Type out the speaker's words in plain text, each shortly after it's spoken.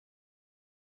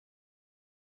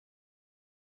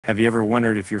Have you ever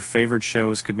wondered if your favorite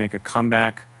shows could make a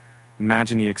comeback?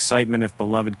 Imagine the excitement if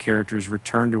beloved characters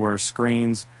return to our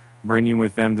screens, bringing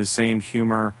with them the same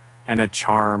humor and a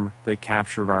charm that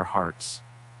captured our hearts.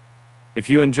 If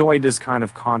you enjoyed this kind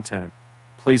of content,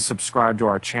 please subscribe to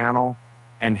our channel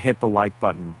and hit the like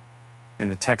button. In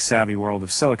the tech-savvy world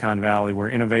of Silicon Valley, where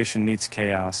innovation meets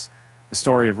chaos, the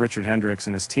story of Richard Hendricks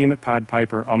and his team at Pied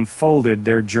Piper unfolded.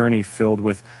 Their journey, filled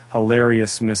with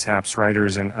hilarious mishaps,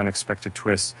 writers, and unexpected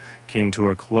twists, came to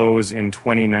a close in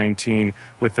 2019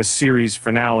 with the series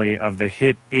finale of the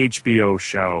hit HBO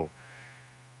show.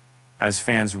 As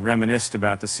fans reminisced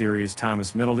about the series,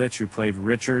 Thomas Middleditch, who played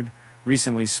Richard,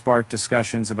 recently sparked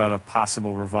discussions about a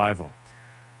possible revival.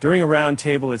 During a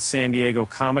roundtable at San Diego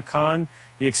Comic-Con,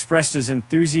 he expressed his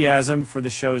enthusiasm for the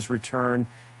show's return,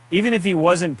 even if he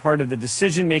wasn't part of the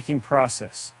decision-making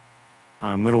process.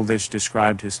 Middleditch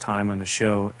described his time on the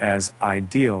show as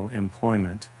ideal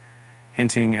employment,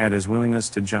 hinting at his willingness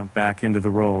to jump back into the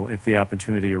role if the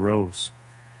opportunity arose.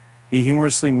 He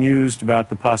humorously mused about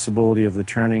the possibility of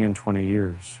returning in 20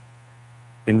 years,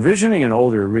 envisioning an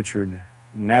older Richard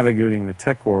navigating the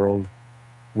tech world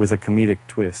with a comedic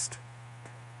twist.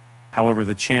 However,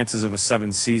 the chances of a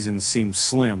 7th season seemed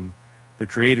slim. The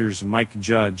creators, Mike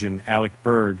Judge and Alec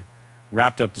Berg,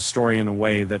 wrapped up the story in a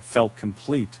way that felt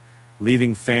complete,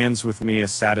 leaving fans with a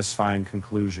satisfying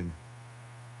conclusion.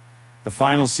 The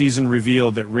final season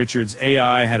revealed that Richard's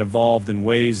AI had evolved in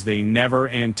ways they never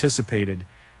anticipated,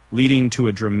 leading to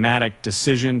a dramatic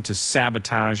decision to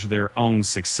sabotage their own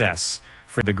success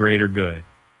for the greater good.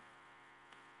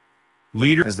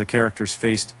 As the characters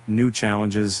faced new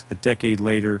challenges a decade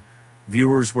later,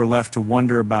 viewers were left to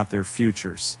wonder about their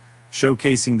futures,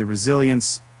 showcasing the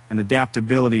resilience and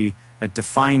adaptability that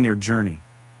define their journey.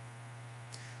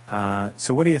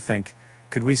 So what do you think?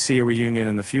 Could we see a reunion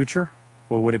in the future?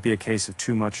 Or would it be a case of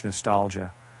too much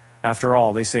nostalgia? After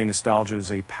all, they say nostalgia is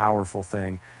a powerful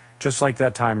thing. Just like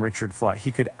that time Richard thought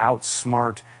he could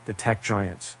outsmart the tech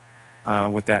giants.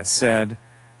 With that said,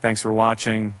 thanks for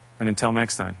watching, and until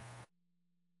next time.